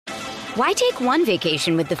Why take one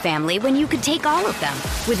vacation with the family when you could take all of them?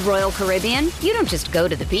 With Royal Caribbean, you don't just go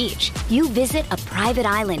to the beach. You visit a private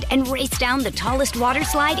island and race down the tallest water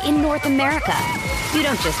slide in North America. You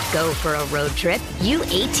don't just go for a road trip. You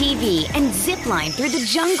ATV and zip line through the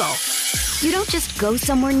jungle. You don't just go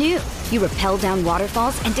somewhere new. You rappel down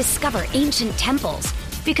waterfalls and discover ancient temples.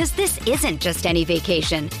 Because this isn't just any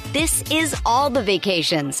vacation. This is all the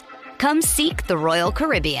vacations. Come seek the Royal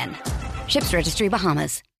Caribbean. Ships Registry,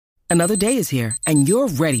 Bahamas. Another day is here, and you're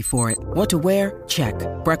ready for it. What to wear? Check.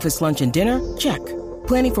 Breakfast, lunch, and dinner? Check.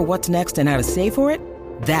 Planning for what's next and how to save for it?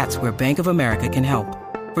 That's where Bank of America can help.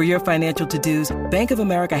 For your financial to-dos, Bank of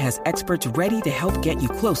America has experts ready to help get you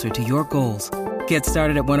closer to your goals. Get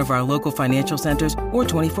started at one of our local financial centers or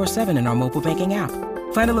 24/7 in our mobile banking app.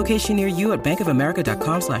 Find a location near you at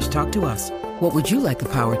bankofamerica.com/talktous. What would you like the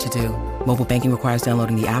power to do? Mobile banking requires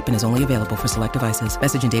downloading the app and is only available for select devices.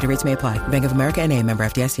 Message and data rates may apply. Bank of America N.A., member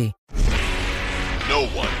FDIC. No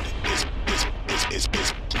one is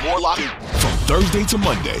more locked from Thursday to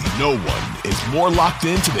Monday. No one is more locked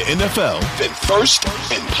into the NFL than First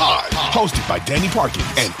and Pod, hosted by Danny Parkins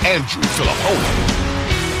and Andrew Filippone.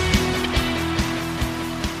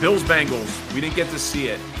 Bills Bengals. We didn't get to see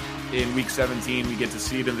it in Week 17. We get to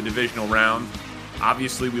see it in the divisional round.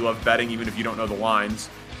 Obviously, we love betting, even if you don't know the lines.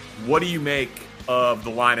 What do you make of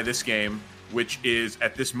the line of this game, which is,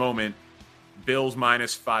 at this moment, Bills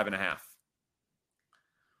minus 5.5?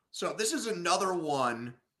 So this is another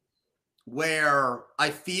one where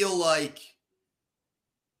I feel like,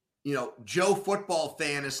 Joe football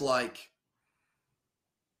fan is like,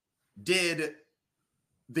 did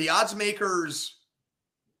the odds makers,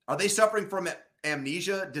 are they suffering from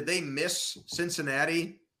amnesia? Did they miss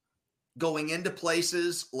Cincinnati going into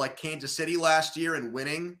places like Kansas City last year and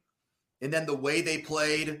winning? And then the way they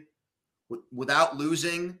played without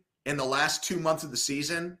losing in the last 2 months of the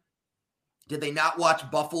season? Did they not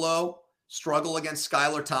watch Buffalo struggle against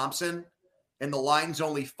Skylar Thompson and the line's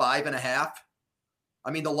only 5.5?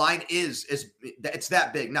 I mean, the line it's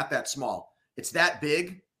that big, not that small. It's that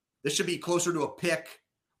big. This should be closer to a pick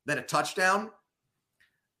than a touchdown.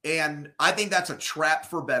 And I think that's a trap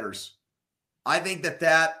for bettors. I think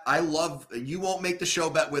I love, you won't make the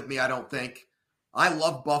show bet with me, I don't think. I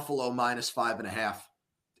love Buffalo minus 5.5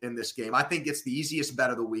 in this game. I think it's the easiest bet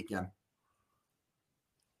of the weekend.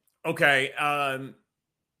 Okay.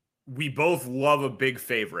 We both love a big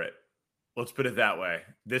favorite. Let's put it that way.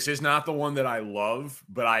 This is not the one that I love,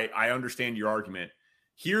 but I understand your argument.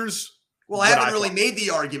 I haven't really made the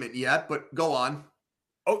argument yet, but go on.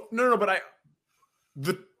 Oh, no, but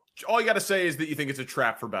all you got to say is that you think it's a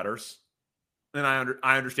trap for bettors. And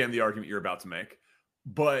I understand the argument you're about to make.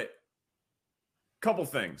 But couple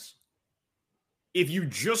things. If you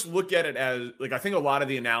just look at it as, I think a lot of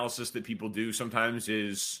the analysis that people do sometimes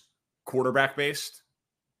is quarterback based,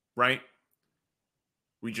 right?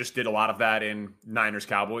 We just did a lot of that in Niners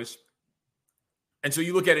Cowboys. And so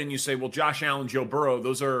you look at it and you say, well, Josh Allen, Joe Burrow,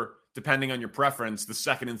 those are, depending on your preference, the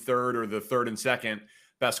second and third or the third and second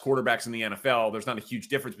best quarterbacks in the NFL. There's not a huge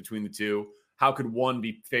difference between the two. How could one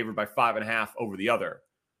be favored by 5.5 over the other?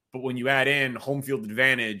 But when you add in home field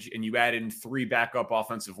advantage and you add in 3 backup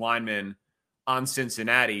offensive linemen on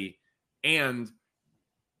Cincinnati, and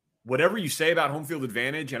whatever you say about home field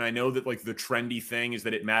advantage, and I know that the trendy thing is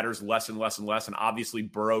that it matters less and less and less, and obviously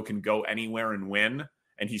Burrow can go anywhere and win,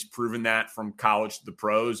 and he's proven that from college to the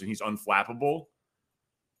pros, and he's unflappable.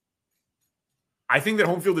 I think that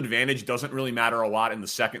home field advantage doesn't really matter a lot in the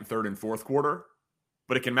second, third, and fourth quarter,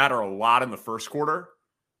 but it can matter a lot in the first quarter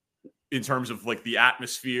in terms of the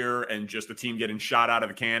atmosphere and just the team getting shot out of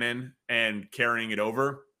the cannon and carrying it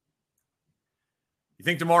over. You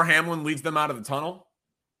think Damar Hamlin leads them out of the tunnel?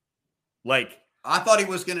 I thought he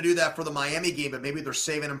was going to do that for the Miami game, but maybe they're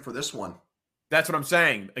saving him for this one. That's what I'm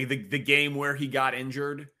saying. The game where he got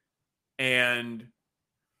injured and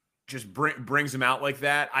just brings him out like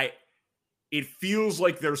that. It feels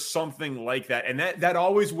like there's something like that. And that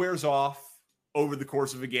always wears off over the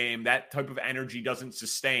course of a game. That type of energy doesn't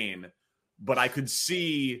sustain. But I could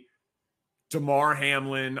see Damar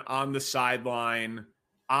Hamlin on the sideline,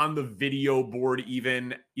 on the video board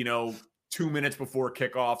even, 2 minutes before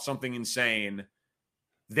kickoff, something insane.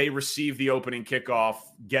 They receive the opening kickoff,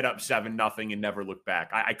 get up 7-0, and never look back.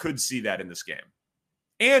 I could see that in this game.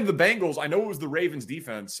 And the Bengals, I know it was the Ravens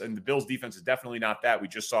defense, and the Bills defense is definitely not that. We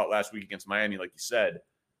just saw it last week against Miami, like you said.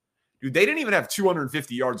 Dude, they didn't even have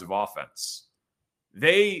 250 yards of offense.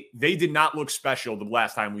 They did not look special the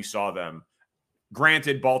last time we saw them.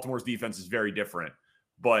 Granted, Baltimore's defense is very different,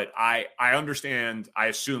 but I understand, I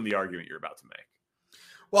assume the argument you're about to make.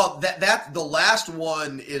 Well, that the last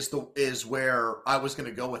one is where I was going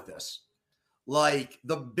to go with this. Like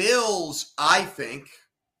the Bills, I think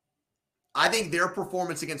their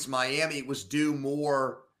performance against Miami was due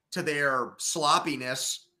more to their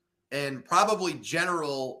sloppiness and probably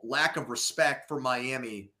general lack of respect for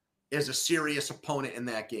Miami as a serious opponent in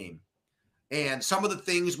that game. And some of the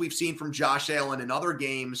things we've seen from Josh Allen in other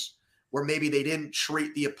games where maybe they didn't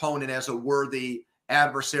treat the opponent as a worthy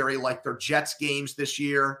adversary, like their Jets games this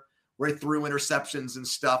year, where they threw interceptions and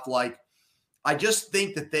stuff. Like, I just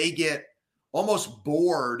think that they get almost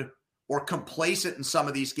bored or complacent in some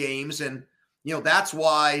of these games. And, that's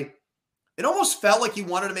why it almost felt like he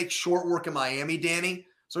wanted to make short work in Miami, Danny.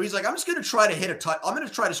 So he's like, I'm just going to try to I'm going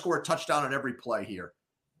to try to score a touchdown on every play here.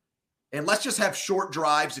 And let's just have short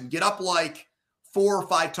drives and get up like 4 or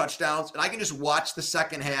 5 touchdowns. And I can just watch the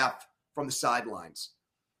second half from the sidelines.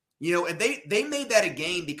 And they made that a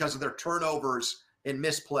game because of their turnovers and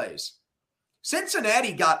misplays.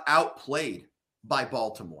 Cincinnati got outplayed by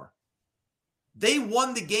Baltimore. They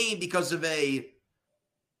won the game because of a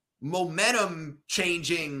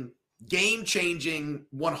momentum-changing, game-changing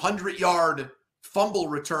 100-yard fumble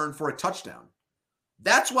return for a touchdown.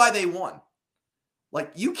 That's why they won.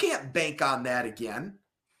 Like, you can't bank on that again.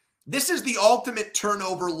 This is the ultimate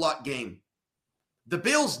turnover luck game. The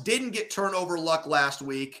Bills didn't get turnover luck last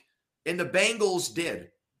week, and the Bengals did.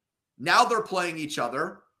 Now they're playing each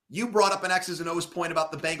other. You brought up an X's and O's point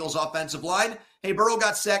about the Bengals offensive line. Hey, Burrow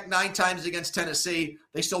got sacked 9 times against Tennessee.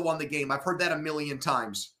 They still won the game. I've heard that a million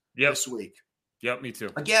times this week. Yep, me too.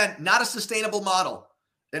 Again, not a sustainable model,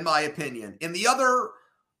 in my opinion. And the other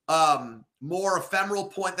more ephemeral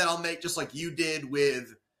point that I'll make, just like you did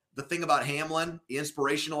with the thing about Hamlin, the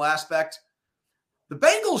inspirational aspect, the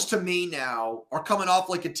Bengals to me now are coming off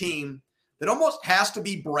like a team that almost has to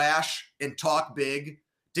be brash and talk big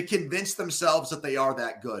to convince themselves that they are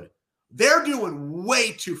that good. They're doing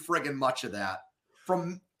way too friggin' much of that.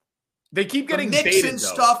 They keep getting mixing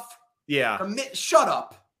stuff. Yeah. Shut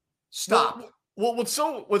up. Stop. Well, what's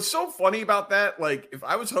so funny about that? Like, if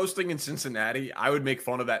I was hosting in Cincinnati, I would make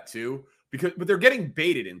fun of that too, but they're getting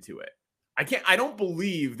baited into it. I don't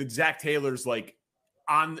believe that Zach Taylor's like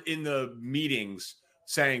in the meetings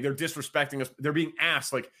saying they're disrespecting us. They're being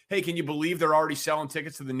asked like, hey, can you believe they're already selling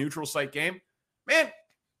tickets to the neutral site game? Man,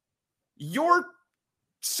 you're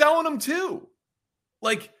selling them too.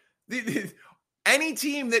 Like any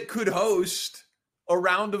team that could host a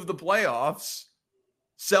round of the playoffs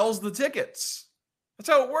sells the tickets. That's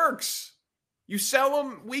how it works. You sell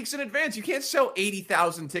them weeks in advance. You can't sell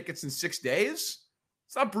 80,000 tickets in 6 days.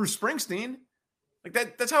 It's not Bruce Springsteen.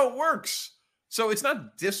 Like that's how it works. So it's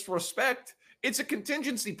not disrespect. It's a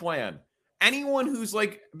contingency plan. Anyone who's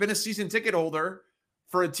like been a season ticket holder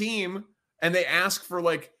for a team and they ask for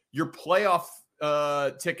like your playoff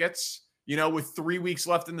tickets, with 3 weeks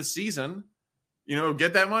left in the season,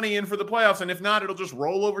 get that money in for the playoffs. And if not, it'll just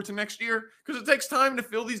roll over to next year because it takes time to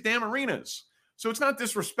fill these damn arenas. So it's not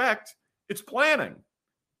disrespect. It's planning.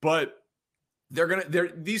 But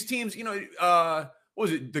these teams, what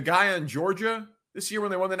was it? The guy on Georgia this year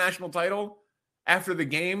when they won the national title after the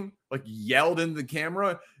game, like yelled in the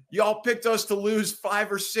camera, y'all picked us to lose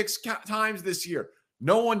 5 or 6 times this year.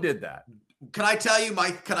 No one did that. Can I tell you,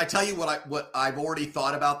 Mike, what I've already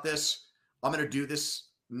thought about this? I'm going to do this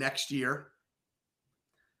next year.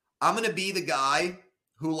 I'm going to be the guy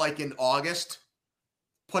who, like in August,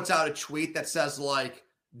 puts out a tweet that says like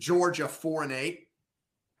Georgia 4-8.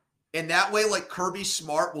 And that way, like Kirby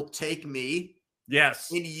Smart will take me. Yes.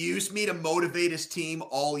 And use me to motivate his team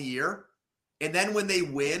all year. And then when they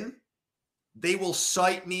win, they will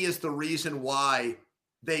cite me as the reason why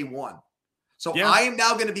they won. So yeah. I am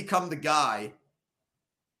now going to become the guy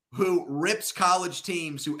who rips college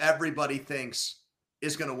teams who everybody thinks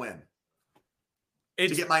is going to win. To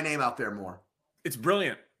get my name out there more. It's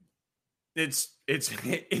brilliant. It's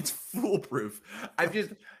foolproof.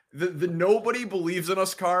 The nobody believes in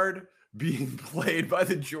us card being played by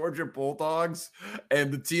the Georgia Bulldogs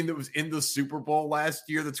and the team that was in the Super Bowl last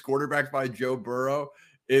year that's quarterbacked by Joe Burrow.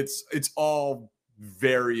 It's all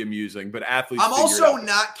very amusing, but athletes. I'm also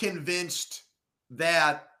not convinced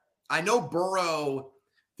that I know Burrow.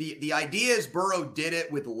 The idea is Burrow did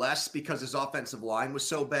it with less because his offensive line was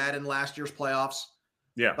so bad in last year's playoffs.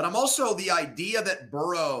 Yeah. But I'm also the idea that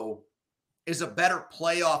Burrow is a better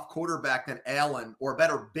playoff quarterback than Allen or a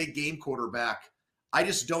better big game quarterback. I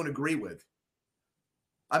just don't agree with.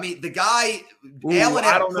 I mean, the guy, Allen.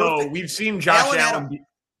 I don't know. We've seen Josh Allen be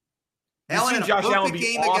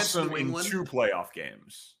awesome in 2 playoff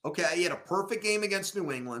games. Okay, he had a perfect game against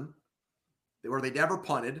New England where they never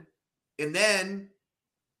punted. And then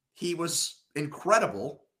he was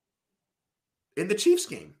incredible in the Chiefs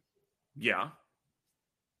game. Yeah.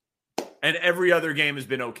 And every other game has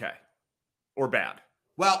been okay or bad.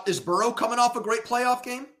 Well, is Burrow coming off a great playoff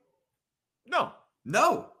game? No.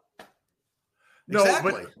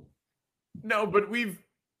 Exactly. But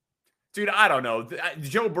dude, I don't know. The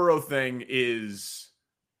Joe Burrow thing is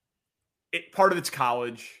part of it's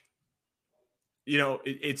college. You know,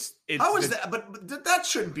 it's how is that? But that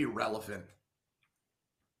shouldn't be relevant.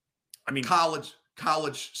 I mean, college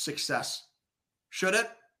success, should it?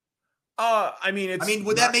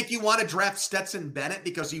 Would that make you want to draft Stetson Bennett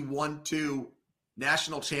because he won 2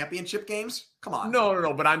 national championship games? Come on.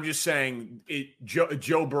 No. But I'm just saying,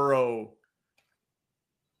 Joe Burrow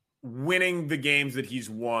winning the games that he's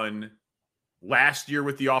won last year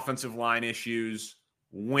with the offensive line issues,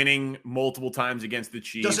 winning multiple times against the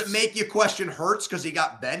Chiefs. Does it make you question Hurts because he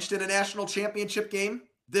got benched in a national championship game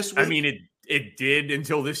this week? I mean, it did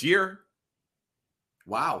until this year.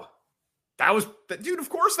 Wow. Dude, of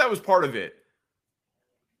course that was part of it.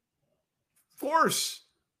 Of course.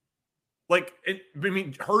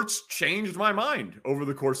 Hurts changed my mind over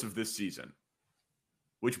the course of this season.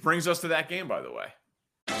 Which brings us to that game, by the way.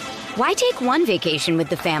 Why take one vacation with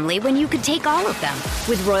the family when you could take all of them?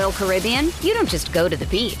 With Royal Caribbean, you don't just go to the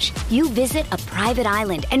beach. You visit a private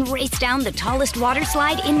island and race down the tallest water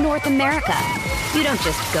slide in North America. You don't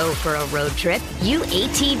just go for a road trip. You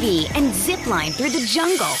ATV and zip line through the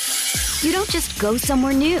jungle. You don't just go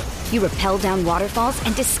somewhere new. You rappel down waterfalls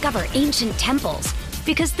and discover ancient temples.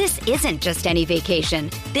 Because this isn't just any vacation.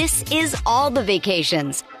 This is all the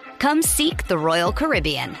vacations. Come seek the Royal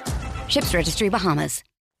Caribbean. Ships Registry, Bahamas.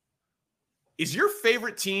 Is your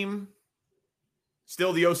favorite team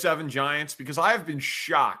still the 07 Giants? Because I have been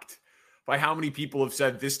shocked by how many people have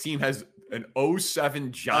said this team has an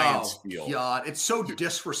 07 Giants feel. God, it's so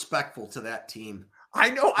disrespectful to that team.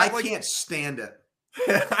 I know. I can't stand it.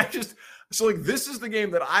 This is the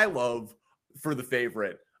game that I love for the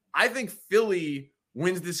favorite. I think Philly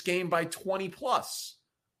wins this game by 20 plus.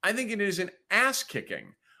 I think it is an ass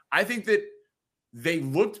kicking. I think that they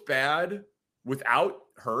looked bad without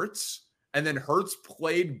Hurts. And then Hurts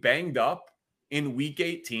played banged up in week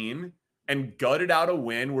 18 and gutted out a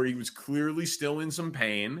win where he was clearly still in some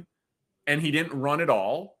pain and he didn't run at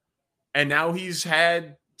all. And now he's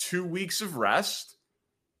had 2 weeks of rest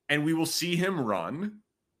and we will see him run.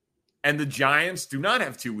 And the Giants do not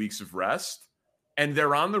have 2 weeks of rest and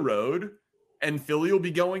they're on the road and Philly will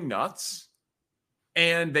be going nuts.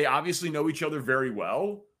 And they obviously know each other very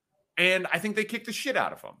well. And I think they kick the shit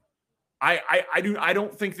out of them. I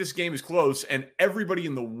don't think this game is close, and everybody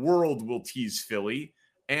in the world will tease Philly.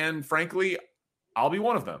 And frankly, I'll be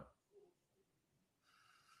one of them.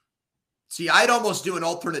 See, I'd almost do an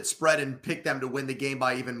alternate spread and pick them to win the game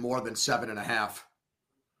by even more than 7.5.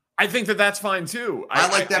 I think that's fine too. I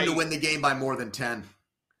like them to win the game by more than 10.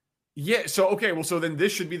 Yeah. So then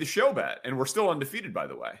this should be the show bet, and we're still undefeated, by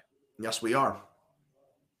the way. Yes, we are.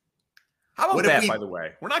 How about that, by the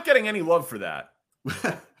way? We're not getting any love for that.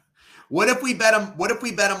 What if we bet them? What if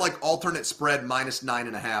we bet them like alternate spread minus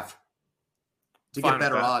 9.5 to get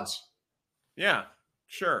better odds? Yeah,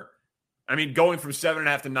 sure. I mean, going from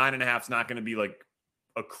 7.5 to 9.5 is not going to be like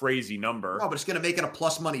a crazy number. No, but it's going to make it a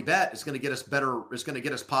plus money bet. It's going to get us better. It's going to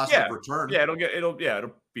get us positive return. Yeah,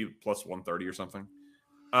 it'll be plus 130 or something.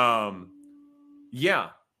 Yeah,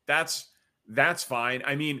 that's fine.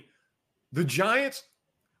 I mean, the Giants.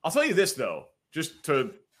 I'll tell you this though, just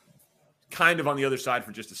to kind of on the other side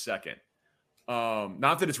for just a second.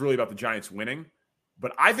 Not that it's really about the Giants winning,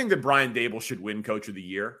 but I think that Brian Daboll should win Coach of the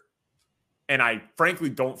Year. And I frankly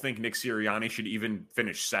don't think Nick Sirianni should even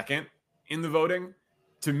finish second in the voting.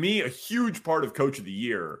 To me, a huge part of Coach of the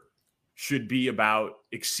Year should be about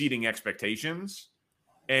exceeding expectations.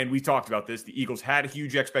 And we talked about this. The Eagles had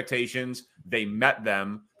huge expectations. They met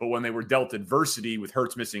them. But when they were dealt adversity with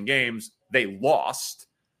Hurts missing games, they lost.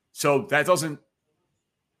 So that doesn't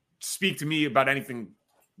speak to me about anything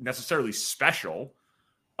necessarily special.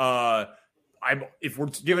 If we're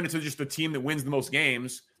giving it to just the team that wins the most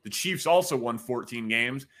games, the Chiefs also won 14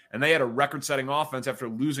 games, and they had a record-setting offense after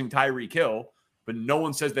losing Tyreek Hill. But no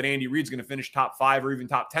one says that Andy Reid's going to finish top 5 or even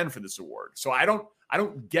top 10 for this award. So I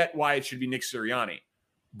don't get why it should be Nick Sirianni.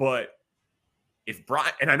 But if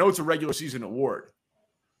Brian, and I know it's a regular season award,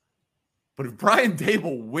 but if Brian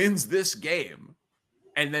Daboll wins this game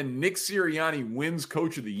and then Nick Sirianni wins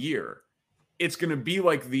Coach of the Year, it's going to be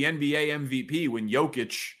like the NBA MVP when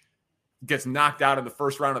Jokic gets knocked out in the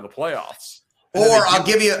first round of the playoffs. Or I'll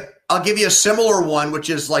give you a similar one, which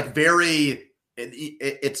is like very.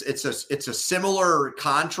 It's a similar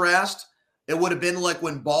contrast. It would have been like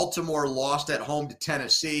when Baltimore lost at home to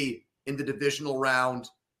Tennessee in the divisional round,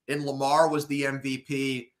 and Lamar was the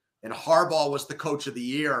MVP, and Harbaugh was the coach of the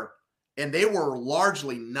year, and they were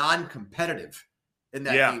largely non-competitive in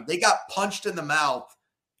that game. They got punched in the mouth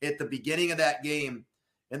at the beginning of that game,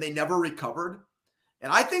 and they never recovered.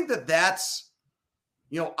 And I think that's,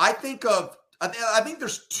 I think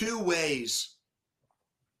there's two ways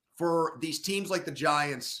for these teams like the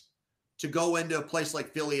Giants to go into a place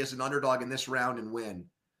like Philly as an underdog in this round and win.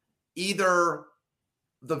 Either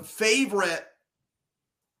the favorite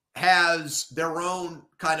has their own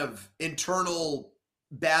kind of internal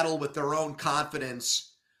battle with their own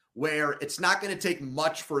confidence where it's not going to take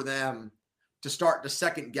much for them to start to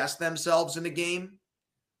second guess themselves in the game.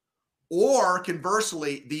 Or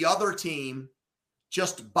conversely, the other team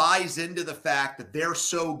just buys into the fact that they're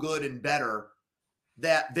so good and better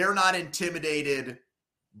that they're not intimidated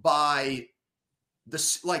by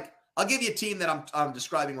this. Like, I'll give you a team that I'm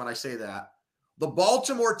describing when I say that. The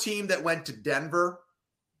Baltimore team that went to Denver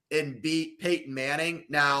and beat Peyton Manning.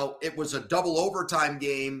 Now, it was a double overtime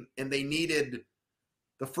game, and they needed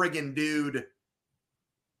the friggin' dude,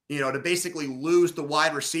 to basically lose the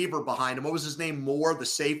wide receiver behind him. What was his name? Moore, the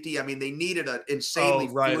safety. I mean, they needed an insanely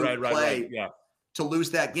play to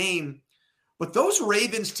lose that game. But those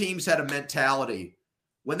Ravens teams had a mentality.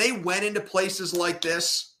 When they went into places like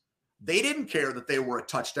this, they didn't care that they were a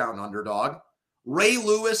touchdown underdog. Ray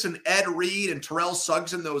Lewis and Ed Reed and Terrell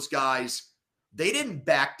Suggs and those guys, they didn't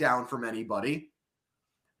back down from anybody.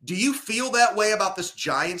 Do you feel that way about this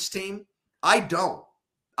Giants team? I don't.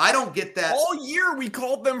 I don't get that. All year we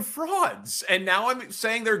called them frauds, and now I'm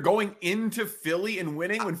saying they're going into Philly and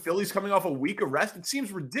winning when Philly's coming off a week of rest. It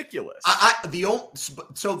seems ridiculous.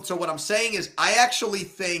 So what I'm saying is, I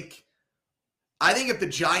think if the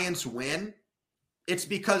Giants win, it's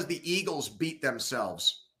because the Eagles beat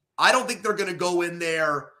themselves. I don't think they're going to go in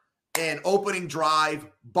there and opening drive,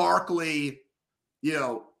 Barkley,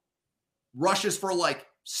 rushes for like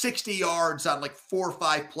 60 yards on like 4 or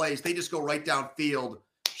 5 plays. They just go right downfield,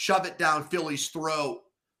 shove it down Philly's throat,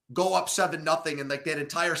 go up 7-0, and like that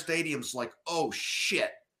entire stadium's like, oh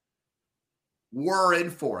shit, we're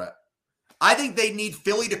in for it. I think they need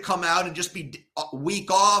Philly to come out and just be a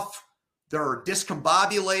week off. They're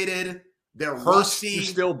discombobulated. They're rusty. To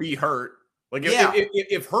still be hurt. Like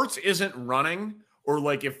if Hurts isn't running, or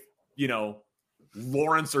like if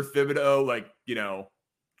Lawrence or Thibodeau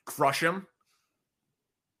crush him,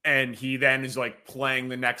 and he then is like playing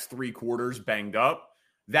the next 3 quarters banged up,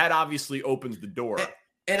 that obviously opens the door.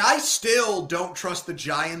 And I still don't trust the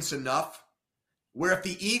Giants enough where if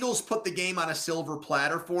the Eagles put the game on a silver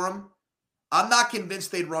platter for them, I'm not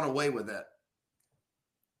convinced they'd run away with it.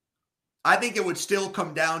 I think it would still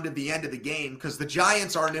come down to the end of the game because the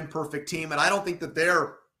Giants are an imperfect team, and I don't think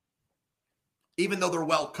that even though they're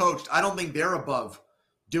well coached, I don't think they're above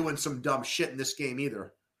doing some dumb shit in this game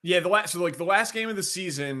either. Yeah, the last game of the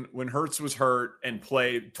season when Hurts was hurt and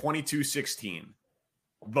played 22-16,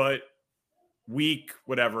 but week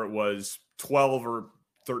whatever it was, 12 or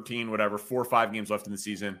 13, whatever, 4 or 5 games left in the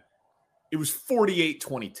season, it was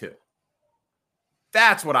 48-22.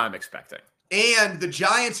 That's what I'm expecting. And the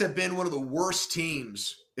Giants have been one of the worst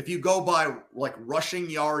teams. If you go by like rushing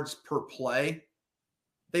yards per play,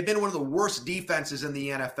 they've been one of the worst defenses in the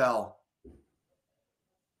NFL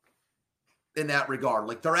in that regard.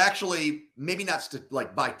 Like they're actually maybe not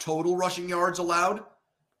by total rushing yards allowed,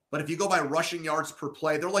 but if you go by rushing yards per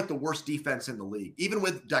play, they're like the worst defense in the league, even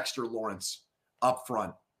with Dexter Lawrence up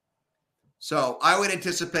front. So I would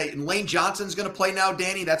anticipate, and Lane Johnson's going to play now,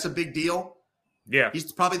 Danny. That's a big deal. Yeah.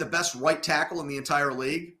 He's probably the best right tackle in the entire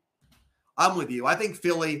league. I'm with you. I think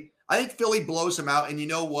Philly blows him out. And you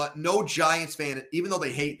know what? No Giants fan, even though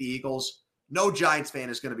they hate the Eagles, no Giants fan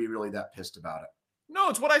is going to be really that pissed about it. No,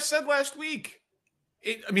 it's what I said last week.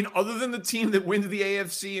 Other than the team that wins the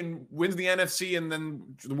AFC and wins the NFC and then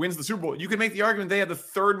wins the Super Bowl, you can make the argument they had the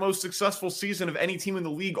 3rd most successful season of any team in the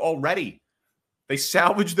league already. They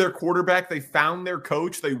salvaged their quarterback. They found their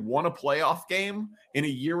coach. They won a playoff game in a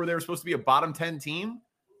year where they were supposed to be a bottom 10 team.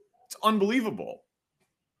 It's unbelievable.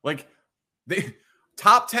 Like, they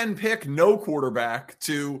top 10 pick, no quarterback,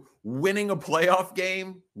 to winning a playoff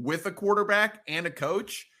game with a quarterback and a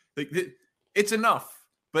coach. It's enough,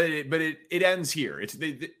 but it ends here.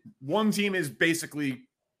 One team is basically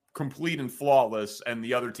complete and flawless, and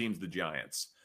the other team's the Giants.